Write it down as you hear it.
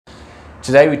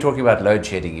Today we're talking about load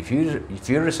shedding. If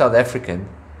you're a South African,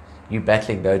 you're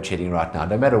battling load shedding right now.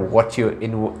 No matter what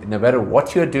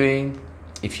you're doing,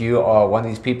 if you are one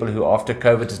of these people who after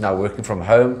COVID is now working from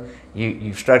home,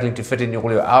 you're struggling to fit in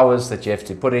all your hours that you have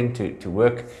to put in to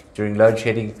work during load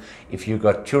shedding. If you've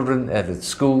got children at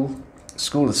school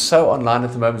is so online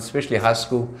at the moment, especially high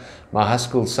school. My high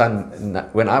school son,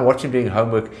 when I watch him doing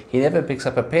homework, he never picks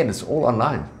up a pen. It's all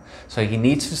online. So he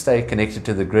needs to stay connected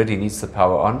to the grid. He needs the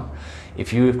power on.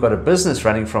 If you've got a business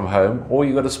running from home, or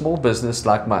you've got a small business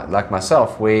like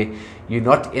myself, where you're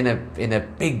not in a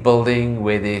big building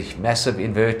where there's massive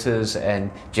inverters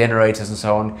and generators and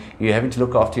so on, you're having to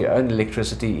look after your own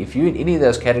electricity. If you're in any of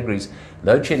those categories,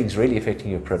 load shedding is really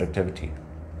affecting your productivity.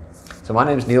 So my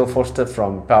name is Neil Forster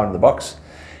from Power in the Box,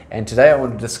 and today I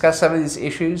want to discuss some of these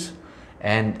issues,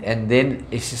 and then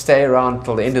if you stay around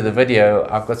till the end of the video,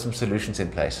 I've got some solutions in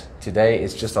place. Today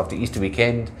is just after Easter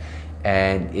weekend,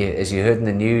 and as you heard in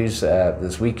the news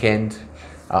this weekend,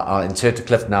 I'll insert a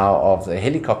clip now of the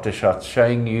helicopter shots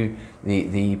showing you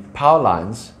the power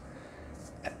lines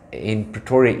in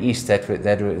Pretoria East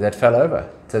that fell over.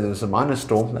 So there was a minor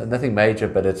storm, nothing major,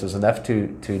 but it was enough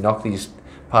to knock these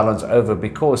pylons over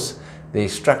because their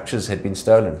structures had been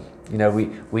stolen. You know,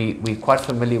 we're quite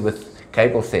familiar with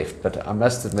cable theft, but I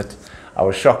must admit I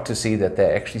was shocked to see that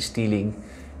they're actually stealing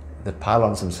the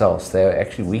pylons themselves. They're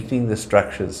actually weakening the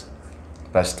structures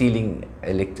by stealing,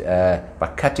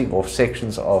 by cutting off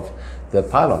sections of the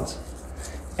pylons.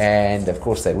 And of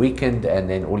course they're weakened, and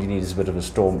then all you need is a bit of a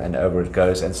storm and over it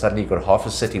goes, and suddenly you've got half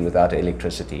a city without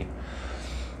electricity.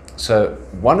 So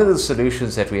one of the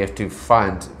solutions that we have to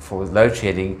find for load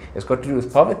shedding has got to do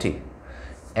with poverty.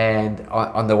 And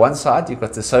on the one side, you've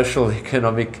got the social,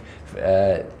 economic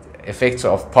effects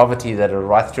of poverty that are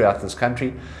right throughout this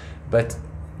country. But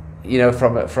you know,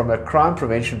 from a crime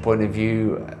prevention point of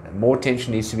view, more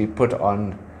attention needs to be put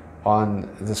on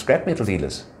the scrap metal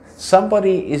dealers.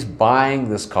 Somebody is buying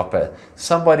this copper,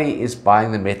 somebody is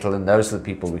buying the metal, and those are the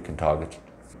people we can target.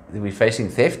 We're facing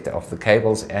theft of the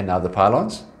cables and now the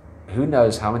pylons. Who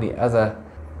knows how many other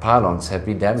pylons have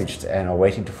been damaged and are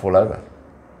waiting to fall over.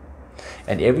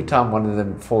 And every time one of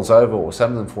them falls over, or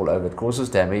some of them fall over, it causes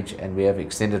damage, and we have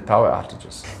extended power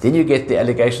outages. Then you get the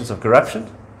allegations of corruption.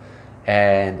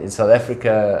 And in South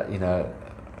Africa, you know,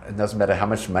 it doesn't matter how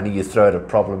much money you throw at a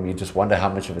problem, you just wonder how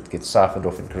much of it gets siphoned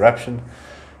off in corruption.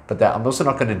 But I'm also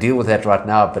not going to deal with that right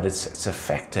now, but it's a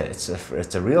factor. It's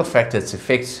a real factor. It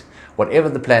affects whatever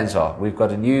the plans are. We've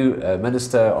got a new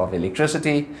Minister of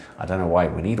Electricity. I don't know why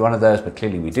we need one of those, but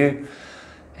clearly we do.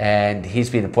 And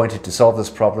he's been appointed to solve this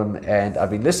problem. And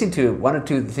I've been listening to one or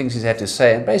two of the things he's had to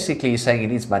say, and basically he's saying he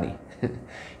needs money.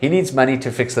 He needs money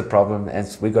to fix the problem, and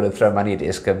we've got to throw money at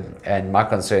Eskom. And my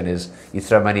concern is, you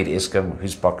throw money at Eskom,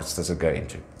 whose pockets does it go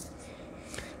into?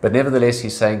 But nevertheless,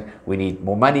 he's saying we need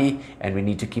more money, and we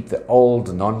need to keep the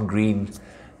old non-green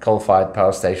coal-fired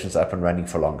power stations up and running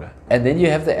for longer. And then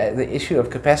you have the issue of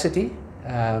capacity.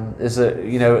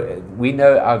 You know, we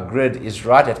know our grid is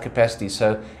right at capacity.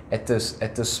 So at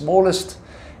the smallest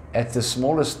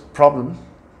problem,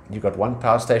 you've got one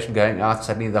power station going out,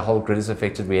 suddenly the whole grid is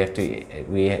affected. We're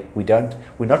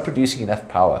not producing enough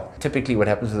power. Typically what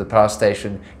happens with the power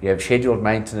station, you have scheduled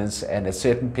maintenance, and at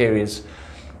certain periods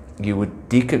you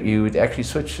would actually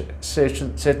switch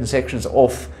certain sections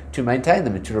off to maintain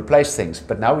them and to replace things.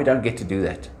 But now we don't get to do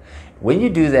that. When you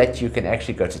do that, you can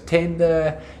actually go to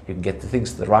tender, you can get the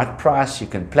things at the right price, you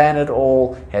can plan it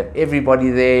all, have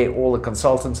everybody there, all the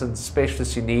consultants and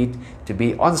specialists you need to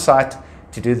be on site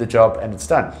to do the job, and it's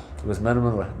done with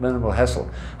minimal hassle.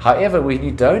 However, when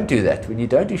you don't do that, when you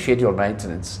don't do scheduled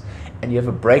maintenance and you have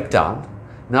a breakdown,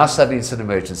 now suddenly it's an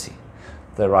emergency.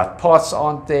 The right parts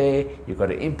aren't there, you've got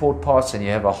to import parts, and you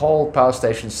have a whole power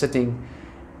station sitting,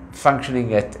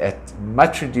 functioning at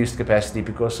much reduced capacity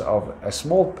because of a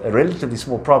relatively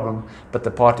small problem, but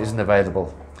the part isn't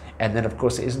available. And then of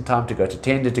course there isn't time to go to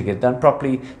tender to get it done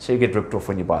properly, so you get ripped off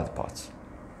when you buy the parts.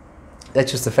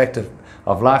 That's just the fact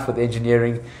of life with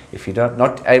engineering. If you're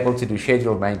not able to do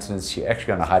scheduled maintenance, you're actually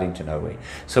going to hide into nowhere.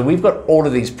 So we've got all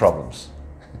of these problems.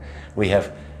 We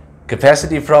have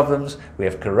capacity problems, we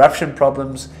have corruption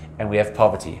problems, and we have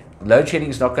poverty. Load shedding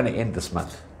is not going to end this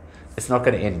month. It's not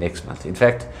going to end next month. In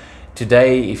fact,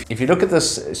 today, if you look at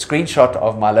this screenshot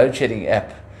of my load shedding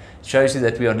app, it shows you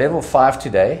that we're on level 5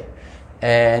 today,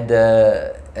 and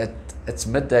it's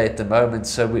midday at the moment,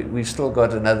 so we've still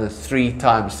got another 3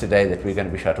 times today that we're going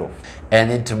to be shut off. And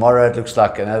then tomorrow it looks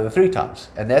like another 3 times.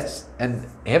 And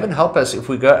heaven help us if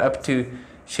we go up to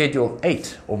schedule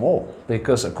 8 or more,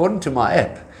 because according to my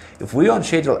app, if we're on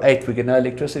schedule 8, we get no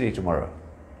electricity tomorrow.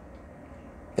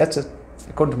 That's it,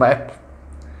 according to my app.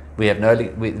 We have no,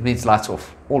 it means lights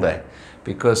off all day,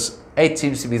 because 8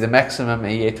 seems to be the maximum,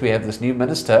 and yet we have this new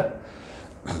minister,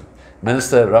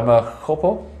 Minister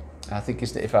Ramokgopa, I think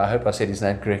I hope I said his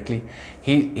name correctly.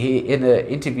 He in an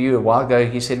interview a while ago,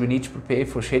 he said we need to prepare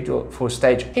for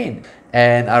stage N.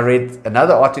 And I read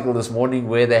another article this morning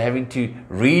where they're having to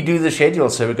redo the schedule,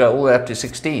 so we go all the way up to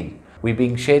 16. We're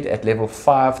being shed at level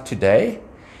 5 today,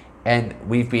 and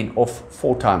we've been off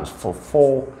 4 times for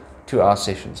 4 2-hour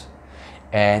sessions.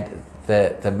 And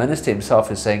the minister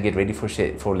himself is saying get ready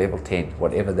for level 10,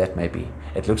 whatever that may be.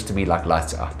 It looks to me like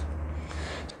lights out.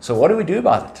 So what do we do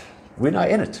about it? We're now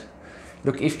in it.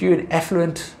 Look, if you're an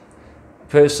affluent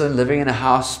person living in a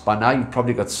house, by now you've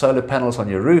probably got solar panels on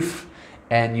your roof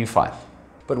and you're fine.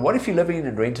 But what if you're living in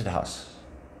a rented house?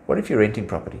 What if you're renting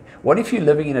property? What if you're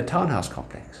living in a townhouse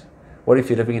complex? What if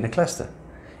you're living in a cluster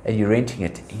and you're renting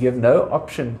it? You have no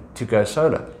option to go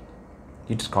solar.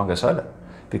 You just can't go solar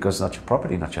because it's not your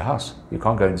property, not your house. You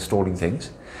can't go installing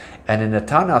things. And in a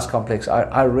townhouse complex,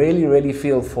 I really, really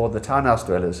feel for the townhouse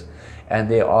dwellers. And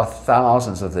there are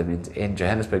thousands of them in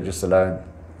Johannesburg just alone.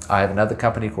 I have another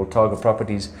company called Target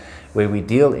Properties where we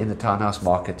deal in the townhouse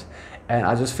market. And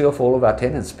I just feel for all of our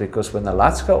tenants, because when the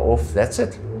lights go off, that's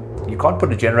it. You can't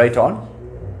put a generator on.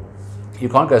 You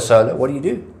can't go solar. What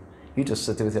do? You just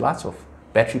sit there with your lights off.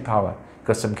 Battery power.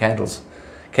 Got some candles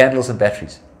and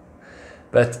batteries.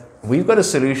 But we've got a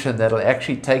solution that'll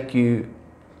actually take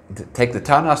the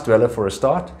townhouse dweller for a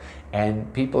start,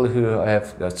 and people who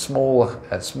have got small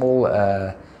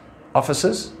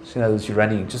offices, so, you know, you're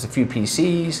running just a few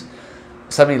PCs,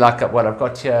 something like what I've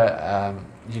got here.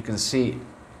 You can see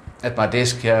at my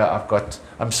desk here,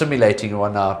 I'm simulating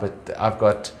one now, but I've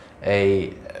got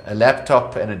a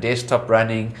laptop and a desktop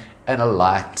running, and a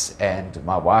light and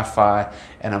my Wi-Fi,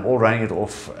 and I'm all running it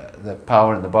off the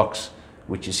power in the box,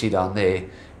 which you see down there,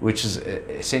 which is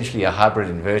essentially a hybrid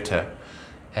inverter.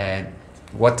 And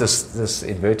what this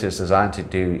inverter is designed to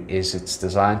do is it's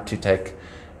designed to take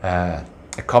a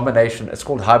combination. It's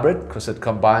called hybrid because it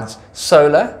combines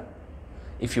solar,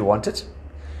 if you want it,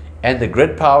 and the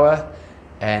grid power,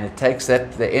 and it takes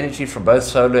the energy from both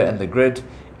solar and the grid,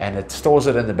 and it stores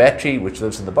it in the battery, which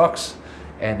lives in the box.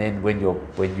 And then when you're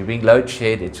being load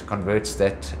shed, it converts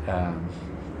that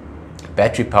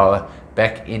battery power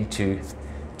back into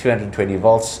 220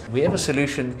 volts. We have a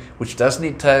solution which doesn't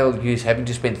entail you having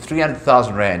to spend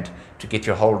 300,000 Rand to get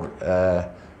your whole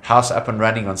house up and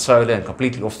running on solar and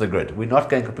completely off the grid. We're not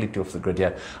going completely off the grid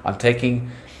here. I'm saying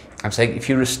if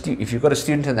you've got a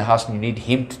student in the house and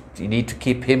you need to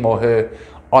keep him or her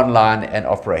online and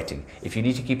operating. If you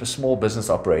need to keep a small business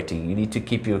operating, you need to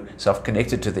keep yourself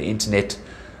connected to the internet,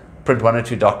 print 1 or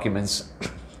 2 documents,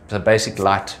 some basic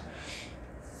light.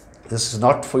 This is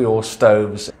not for your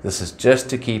stoves. This is just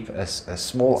to keep a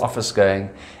small office going.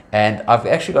 And I've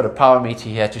actually got a power meter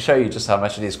here to show you just how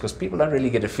much it is, because people don't really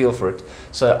get a feel for it.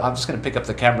 So I'm just going to pick up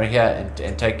the camera here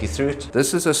and take you through it.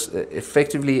 This is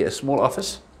effectively a small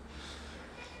office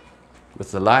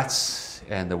with the lights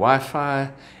and the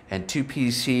Wi-Fi and 2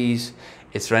 PCs.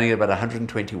 It's running at about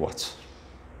 120 watts.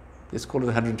 Let's call it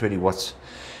 120 watts.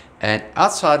 And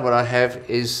outside what I have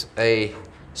is a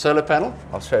solar panel.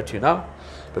 I'll show it to you now.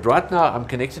 But right now I'm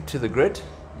connected to the grid.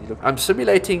 I'm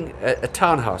simulating a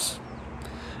townhouse,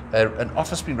 an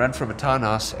office being run from a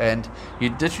townhouse, and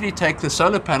you literally take the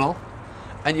solar panel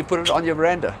and you put it on your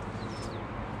veranda.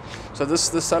 So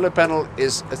this solar panel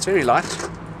it's very light.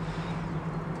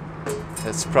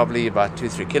 It's probably about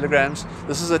 2-3 kilograms.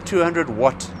 This is a 200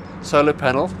 watt solar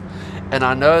panel, and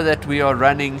I know that we are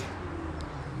running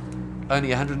only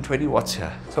 120 watts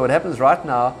here. So what happens right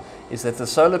now is that the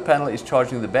solar panel is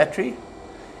charging the battery,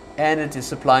 and it is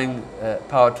supplying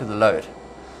power to the load.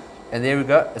 And there we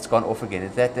go, it's gone off again.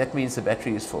 That means the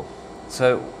battery is full.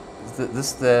 So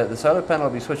the solar panel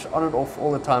will be switched on and off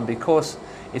all the time because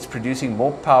it's producing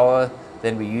more power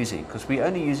than we're using, because we're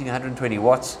only using 120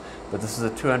 watts, but this is a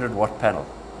 200 watt panel.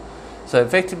 So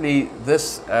effectively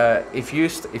this, if you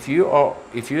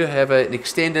have an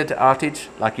extended outage,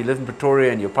 like you live in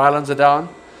Pretoria and your pylons are down,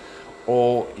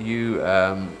 or you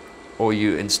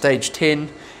in stage 10,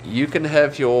 you can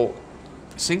have your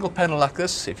single panel like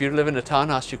this. If you live in a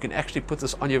townhouse, you can actually put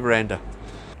this on your veranda.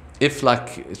 If,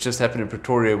 like it's just happened in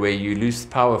Pretoria, where you lose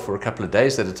power for a couple of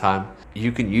days at a time,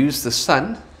 you can use the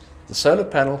sun. The solar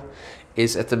panel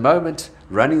is at the moment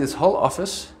running this whole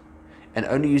office and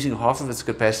only using half of its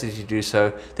capacity to do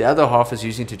so. The other half is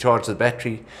using to charge the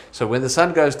battery. So when the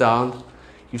sun goes down,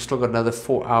 you've still got another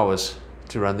 4 hours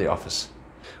to run the office.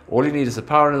 All you need is the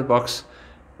power in the box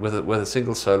with a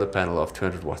single solar panel of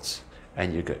 200 watts,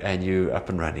 and you're up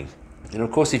and running. And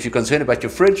of course, if you're concerned about your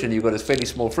fridge and you've got a fairly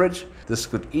small fridge, this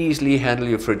could easily handle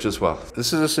your fridge as well.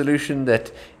 This is a solution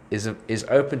that is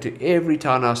open to every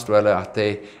townhouse dweller out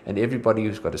there and everybody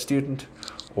who's got a student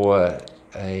or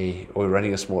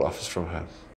running a small office from home.